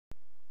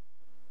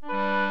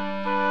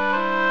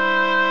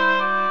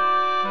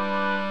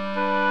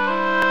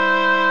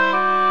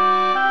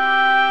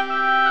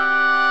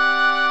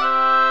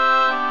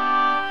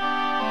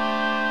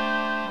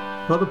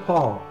Brother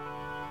Paul,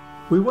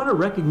 we want to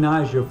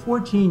recognize your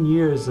 14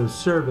 years of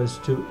service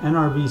to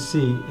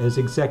NRVC as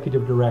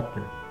Executive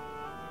Director.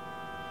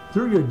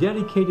 Through your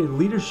dedicated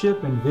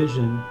leadership and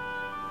vision,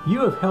 you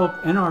have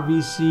helped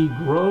NRVC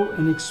grow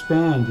and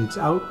expand its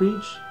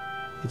outreach,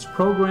 its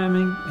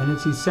programming, and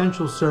its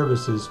essential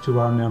services to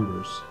our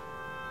members.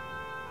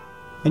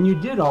 And you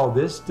did all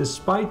this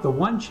despite the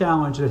one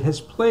challenge that has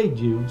plagued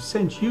you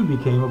since you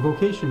became a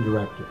Vocation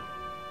Director.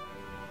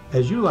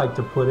 As you like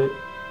to put it,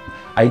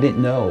 I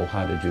didn't know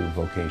how to do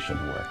vocation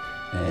work,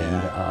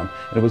 and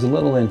it was a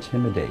little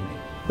intimidating.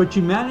 But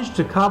you managed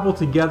to cobble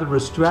together a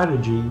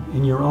strategy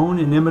in your own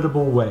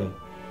inimitable way,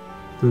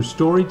 through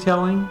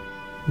storytelling,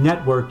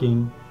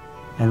 networking,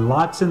 and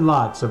lots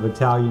of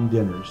Italian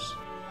dinners.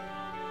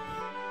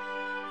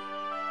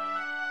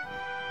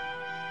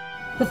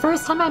 The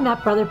first time I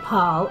met Brother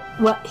Paul,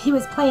 he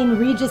was playing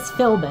Regis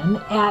Philbin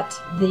at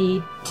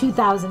the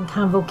 2000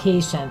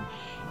 Convocation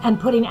and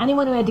putting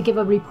anyone who had to give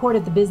a report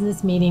at the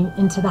business meeting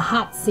into the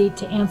hot seat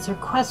to answer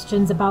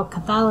questions about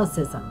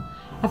Catholicism.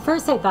 At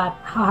first I thought,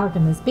 how hard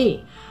can this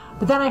be?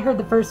 But then I heard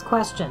the first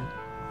question,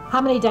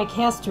 how many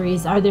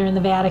dicasteries are there in the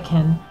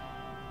Vatican?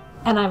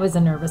 And I was a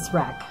nervous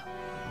wreck.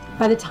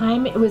 By the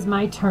time it was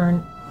my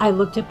turn, I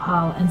looked at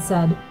Paul and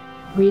said,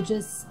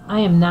 Regis, I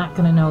am not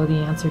going to know the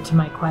answer to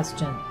my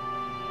question.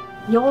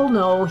 You'll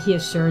know, he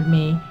assured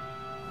me.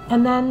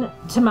 And then,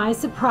 to my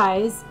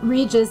surprise,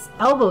 Regis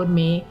elbowed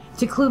me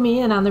to clue me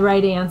in on the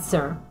right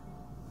answer.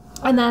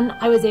 And then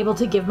I was able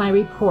to give my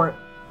report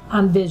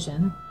on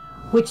vision,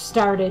 which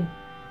started,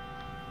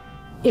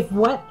 if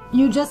what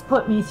you just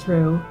put me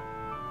through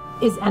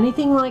is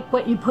anything like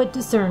what you put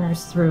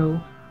discerners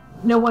through,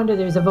 no wonder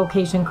there's a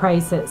vocation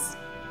crisis.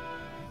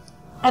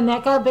 And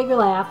that got a bigger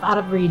laugh out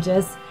of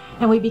Regis,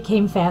 and we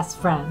became fast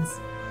friends.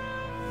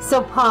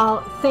 So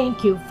Paul,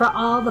 thank you for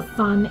all the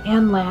fun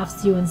and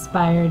laughs you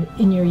inspired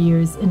in your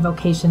years in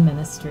vocation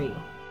ministry.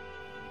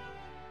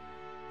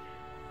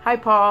 Hi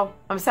Paul,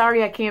 I'm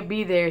sorry I can't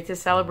be there to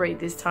celebrate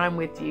this time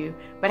with you,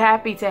 but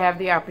happy to have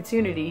the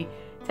opportunity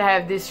to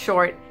have this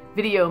short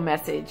video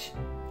message.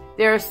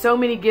 There are so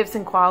many gifts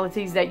and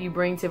qualities that you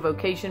bring to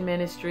vocation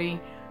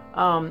ministry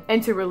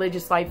and to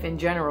religious life in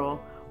general.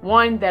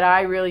 One that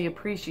I really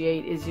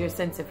appreciate is your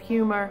sense of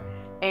humor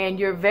and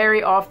your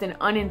very often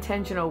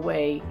unintentional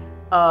way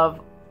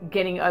of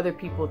getting other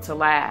people to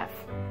laugh.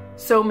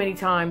 So many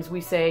times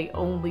we say,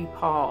 only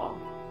Paul.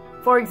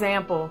 For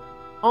example,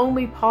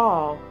 only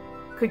Paul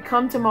could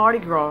come to Mardi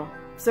Gras,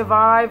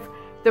 survive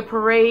the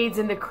parades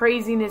and the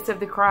craziness of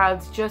the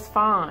crowds just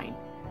fine,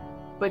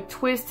 but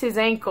twist his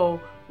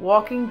ankle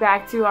walking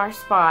back to our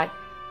spot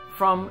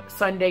from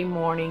Sunday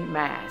morning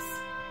Mass.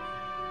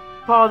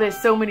 Paul,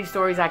 there's so many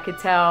stories I could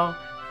tell,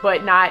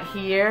 but not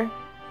here.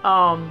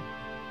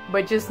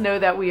 But just know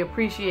that we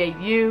appreciate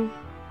you,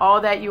 all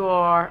that you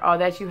are, all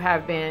that you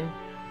have been,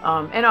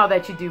 and all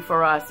that you do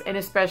for us, and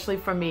especially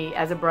for me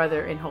as a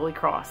brother in Holy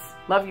Cross.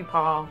 Love you,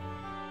 Paul.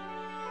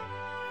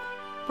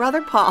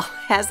 Brother Paul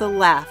has a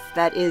laugh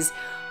that is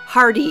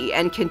hearty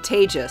and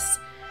contagious.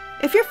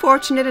 If you're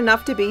fortunate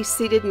enough to be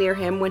seated near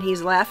him when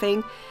he's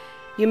laughing,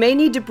 you may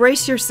need to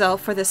brace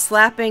yourself for the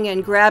slapping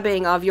and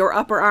grabbing of your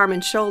upper arm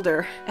and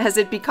shoulder as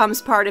it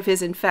becomes part of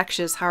his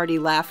infectious, hearty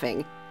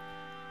laughing.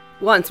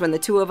 Once, when the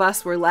two of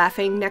us were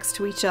laughing next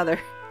to each other,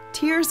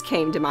 tears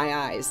came to my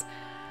eyes.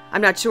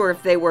 I'm not sure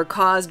if they were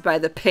caused by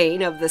the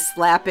pain of the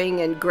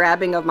slapping and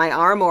grabbing of my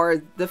arm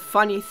or the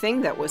funny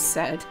thing that was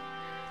said.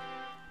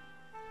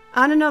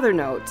 On another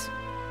note,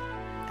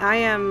 I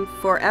am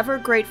forever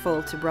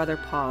grateful to Brother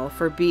Paul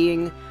for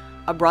being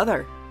a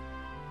brother,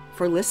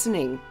 for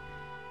listening,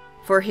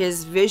 for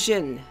his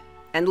vision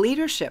and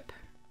leadership,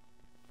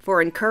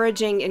 for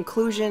encouraging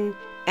inclusion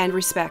and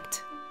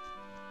respect,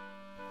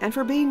 and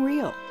for being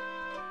real.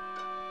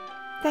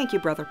 Thank you,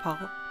 Brother Paul.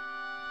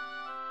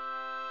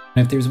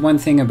 If there's one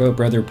thing about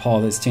Brother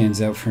Paul that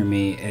stands out for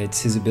me,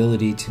 it's his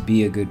ability to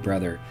be a good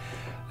brother.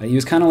 He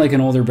was kind of like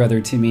an older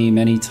brother to me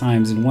many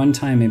times, and one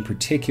time in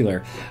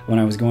particular, when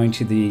I was going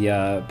to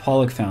the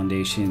Pollock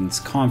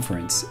Foundation's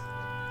conference,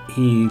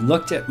 he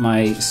looked at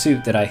my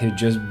suit that I had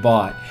just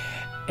bought,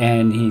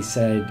 and he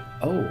said,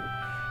 "Oh,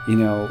 you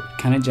know,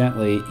 kind of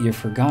gently, you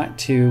forgot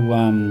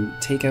to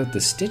take out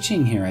the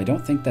stitching here. I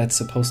don't think that's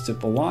supposed to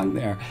belong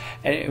there."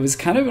 And it was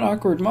kind of an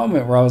awkward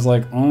moment where I was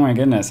like, oh my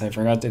goodness, I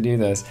forgot to do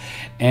this.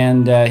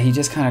 And he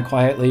just kind of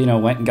quietly, you know,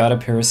 went and got a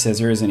pair of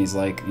scissors, and he's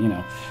like, you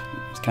know,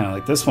 it's kind of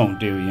like, this won't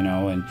do, you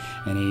know,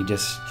 and he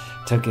just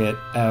took it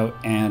out,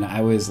 and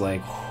I was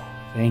like,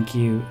 thank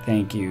you,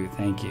 thank you,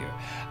 thank you.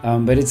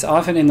 But it's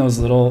often in those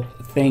little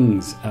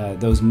things,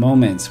 those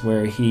moments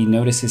where he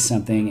notices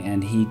something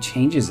and he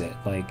changes it,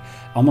 like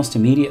almost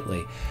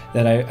immediately,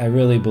 that I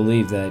really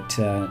believe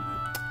that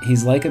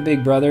he's like a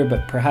big brother,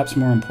 but perhaps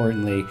more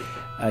importantly,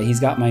 he's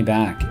got my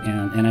back,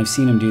 and I've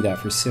seen him do that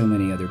for so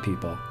many other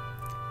people.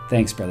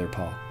 Thanks, Brother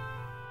Paul.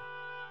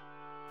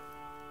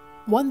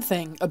 One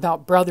thing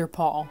about Brother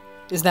Paul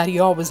is that he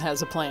always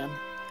has a plan.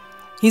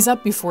 He's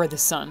up before the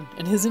sun,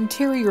 and his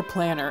interior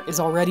planner is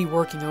already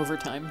working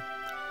overtime.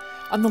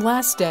 On the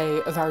last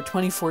day of our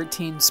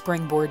 2014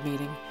 spring board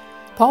meeting,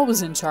 Paul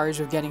was in charge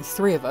of getting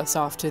 3 of us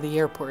off to the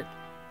airport.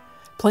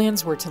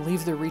 Plans were to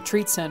leave the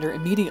retreat center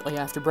immediately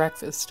after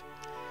breakfast.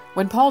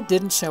 When Paul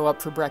didn't show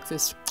up for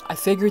breakfast, I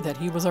figured that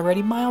he was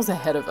already miles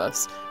ahead of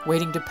us,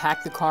 waiting to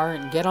pack the car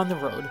and get on the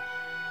road.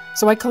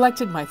 So I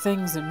collected my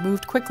things and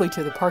moved quickly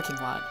to the parking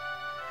lot.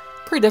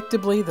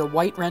 Predictably, the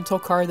white rental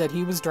car that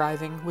he was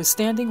driving was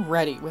standing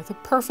ready with a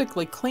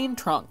perfectly clean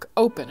trunk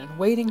open and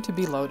waiting to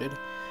be loaded.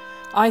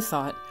 I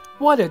thought,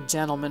 what a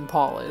gentleman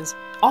Paul is,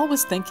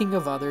 always thinking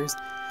of others.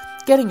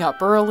 Getting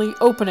up early,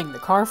 opening the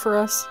car for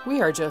us,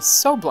 we are just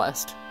so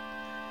blessed.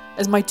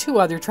 As my 2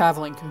 other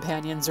traveling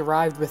companions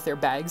arrived with their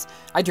bags,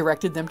 I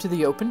directed them to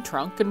the open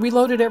trunk and we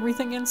loaded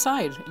everything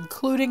inside,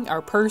 including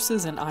our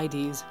purses and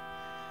IDs.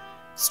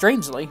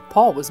 Strangely,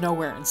 Paul was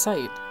nowhere in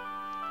sight.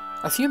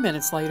 A few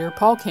minutes later,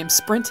 Paul came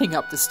sprinting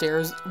up the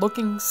stairs,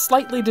 looking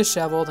slightly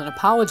disheveled and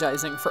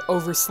apologizing for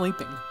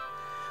oversleeping.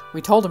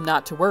 We told him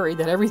not to worry,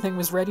 that everything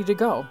was ready to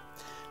go.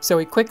 So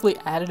he quickly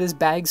added his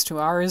bags to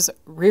ours,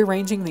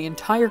 rearranging the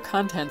entire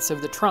contents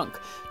of the trunk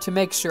to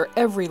make sure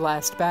every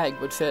last bag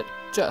would fit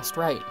just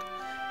right.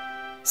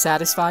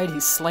 Satisfied, he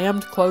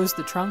slammed closed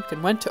the trunk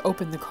and went to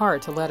open the car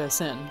to let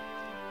us in.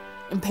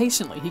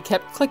 Impatiently, he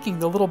kept clicking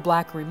the little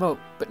black remote,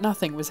 but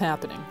nothing was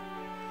happening.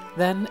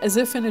 Then, as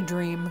if in a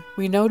dream,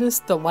 we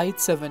noticed the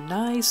lights of a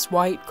nice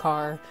white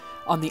car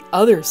on the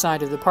other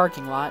side of the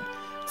parking lot,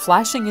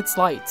 flashing its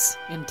lights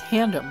in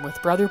tandem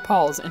with Brother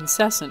Paul's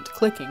incessant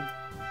clicking.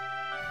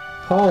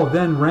 Paul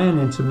then ran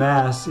into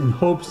Mass in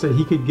hopes that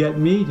he could get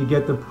me to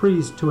get the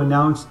priest to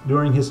announce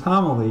during his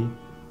homily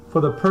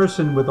for the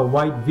person with a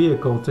white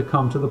vehicle to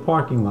come to the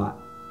parking lot.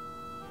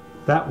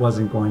 That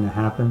wasn't going to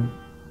happen.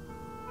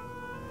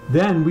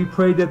 Then we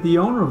prayed that the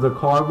owner of the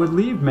car would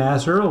leave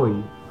Mass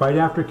early, right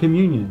after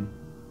communion.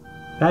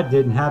 That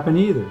didn't happen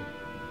either.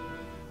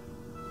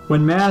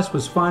 When Mass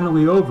was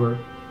finally over,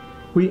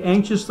 we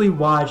anxiously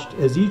watched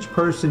as each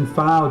person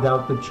filed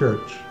out the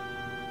church.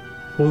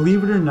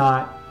 Believe it or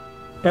not,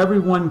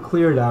 everyone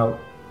cleared out,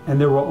 and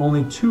there were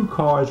only 2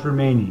 cars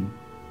remaining,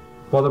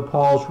 Brother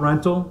Paul's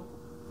rental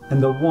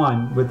and the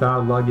one with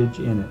our luggage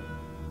in it.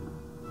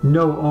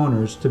 No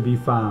owners to be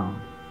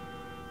found.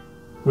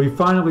 We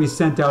finally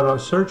sent out our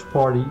search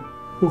party,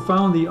 who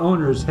found the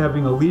owners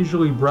having a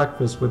leisurely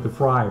breakfast with the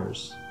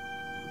friars.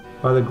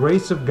 By the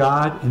grace of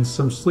God and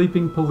some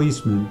sleeping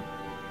policemen,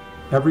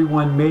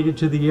 everyone made it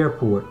to the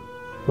airport,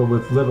 but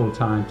with little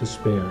time to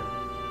spare.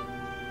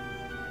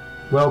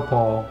 Well,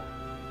 Paul,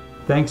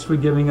 thanks for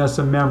giving us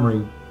a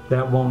memory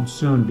that won't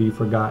soon be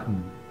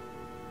forgotten.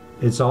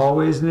 It's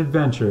always an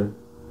adventure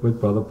with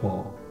Brother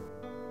Paul.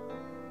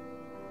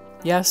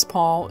 Yes,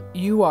 Paul,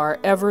 you are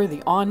ever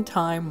the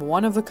on-time,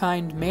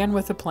 one-of-a-kind man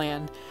with a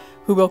plan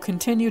who will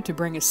continue to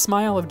bring a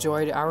smile of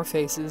joy to our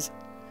faces.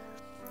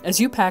 As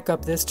you pack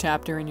up this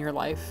chapter in your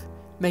life,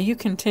 may you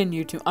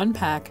continue to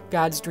unpack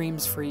God's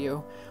dreams for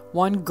you,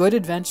 one good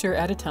adventure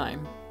at a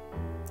time.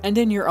 And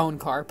in your own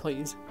car,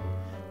 please.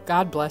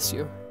 God bless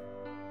you.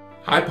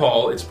 Hi,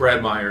 Paul. It's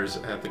Brad Myers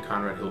at the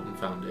Conrad Hilton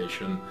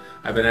Foundation.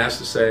 I've been asked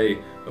to say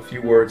a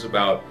few words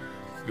about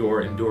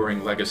your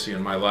enduring legacy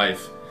in my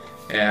life.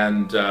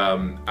 And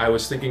I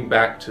was thinking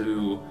back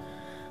to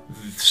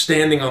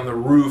standing on the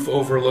roof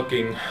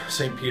overlooking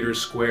St.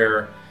 Peter's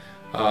Square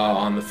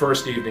on the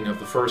first evening of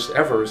the first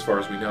ever, as far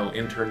as we know,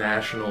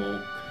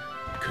 international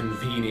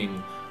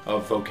convening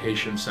of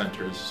vocation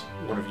centers,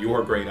 one of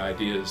your great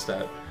ideas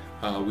that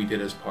we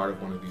did as part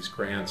of one of these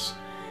grants.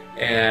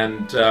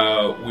 And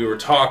we were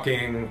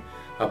talking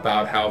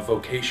about how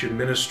vocation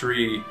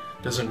ministry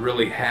doesn't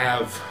really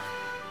have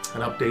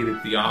an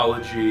updated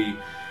theology,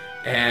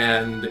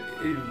 and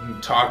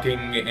talking,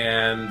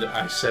 and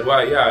I said,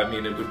 well, yeah, I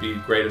mean, it would be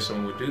great if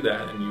someone would do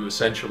that. And you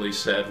essentially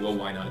said, well,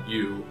 why not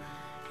you?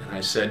 And I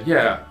said,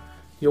 yeah,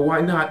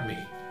 why not me?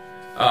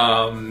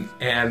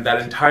 And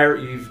that entire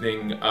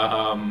evening,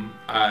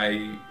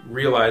 I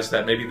realized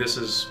that maybe this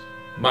is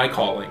my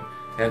calling.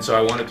 And so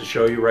I wanted to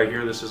show you right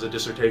here, this is a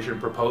dissertation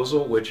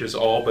proposal, which has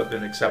all but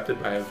been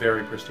accepted by a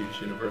very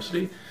prestigious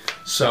university.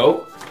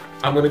 So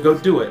I'm going to go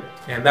do it.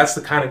 And that's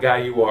the kind of guy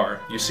you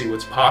are. You see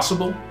what's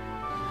possible.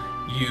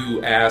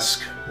 You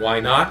ask, why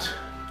not?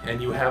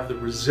 And you have the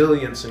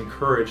resilience and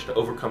courage to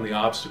overcome the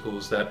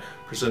obstacles that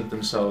present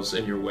themselves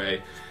in your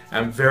way.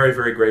 I'm very,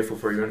 very grateful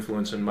for your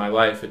influence in my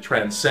life. It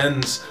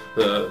transcends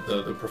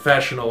the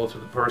professional to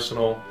the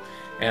personal,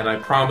 and I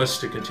promise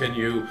to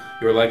continue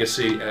your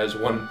legacy as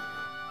one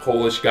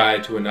Polish guy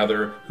to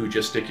another who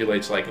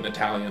gesticulates like an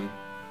Italian.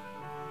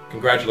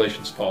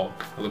 Congratulations, Paul.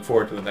 I look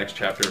forward to the next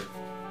chapter.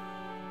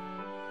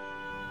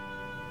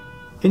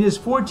 In his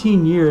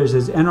 14 years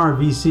as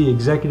NRVC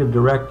Executive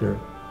Director,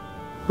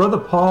 Brother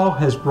Paul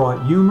has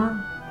brought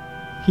humor,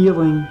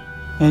 healing,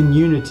 and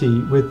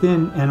unity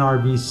within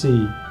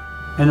NRVC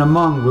and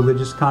among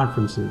religious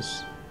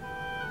conferences.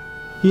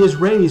 He has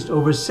raised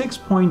over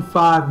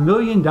 $6.5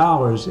 million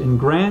in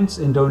grants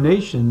and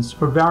donations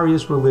for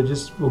various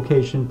religious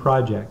vocation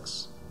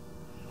projects,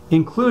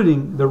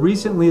 including the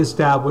recently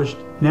established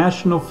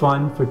National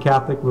Fund for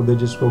Catholic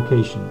Religious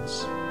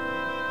Vocations.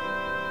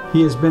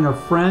 He has been a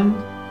friend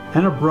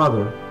and a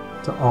brother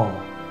to all.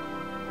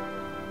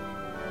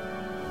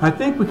 I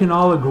think we can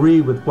all agree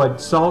with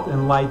what Salt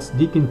and Light's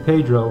Deacon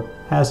Pedro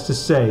has to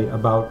say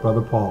about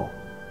Brother Paul.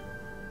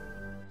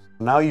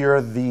 Now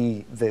you're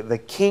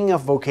the king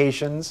of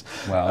vocations,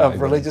 well, of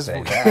religious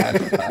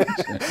vocations.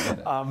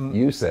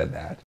 You said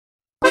that.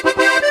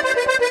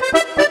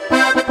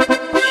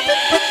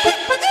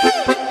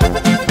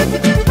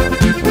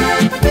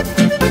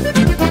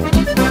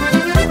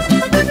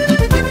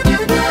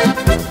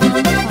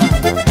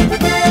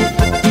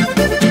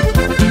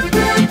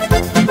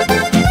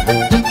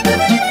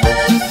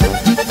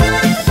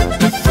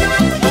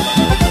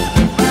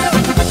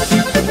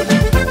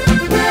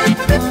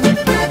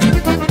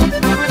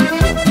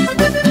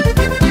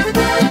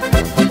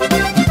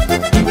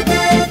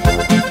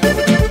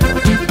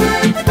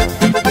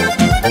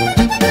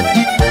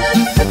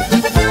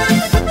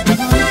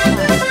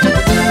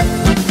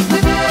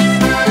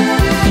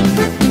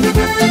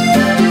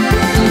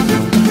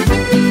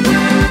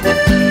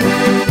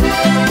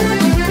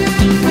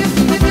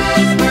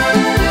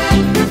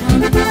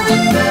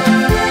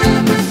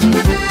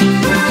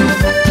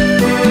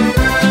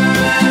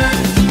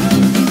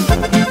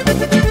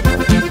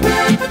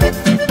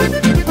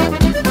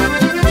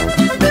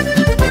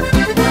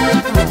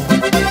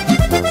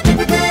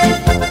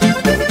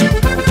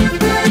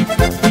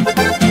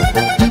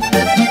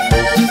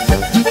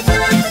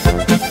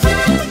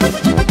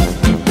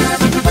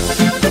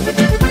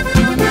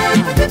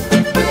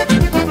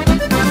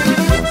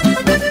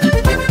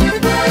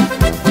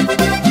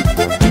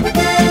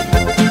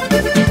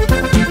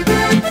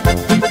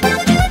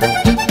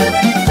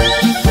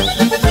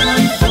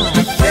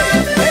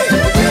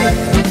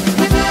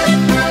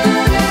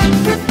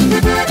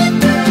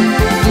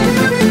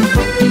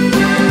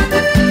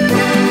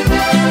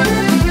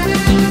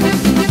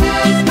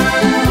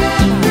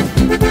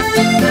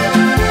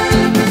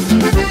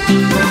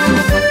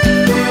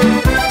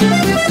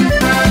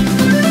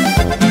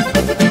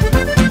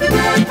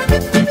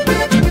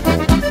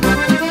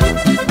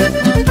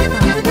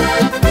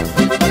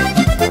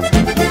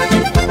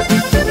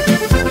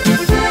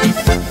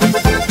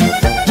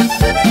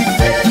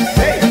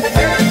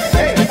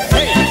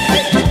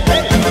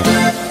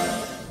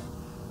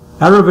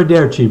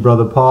 Arrivederci,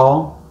 Brother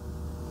Paul.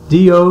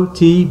 Dio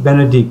ti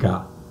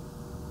benedica.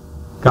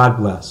 God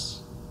bless.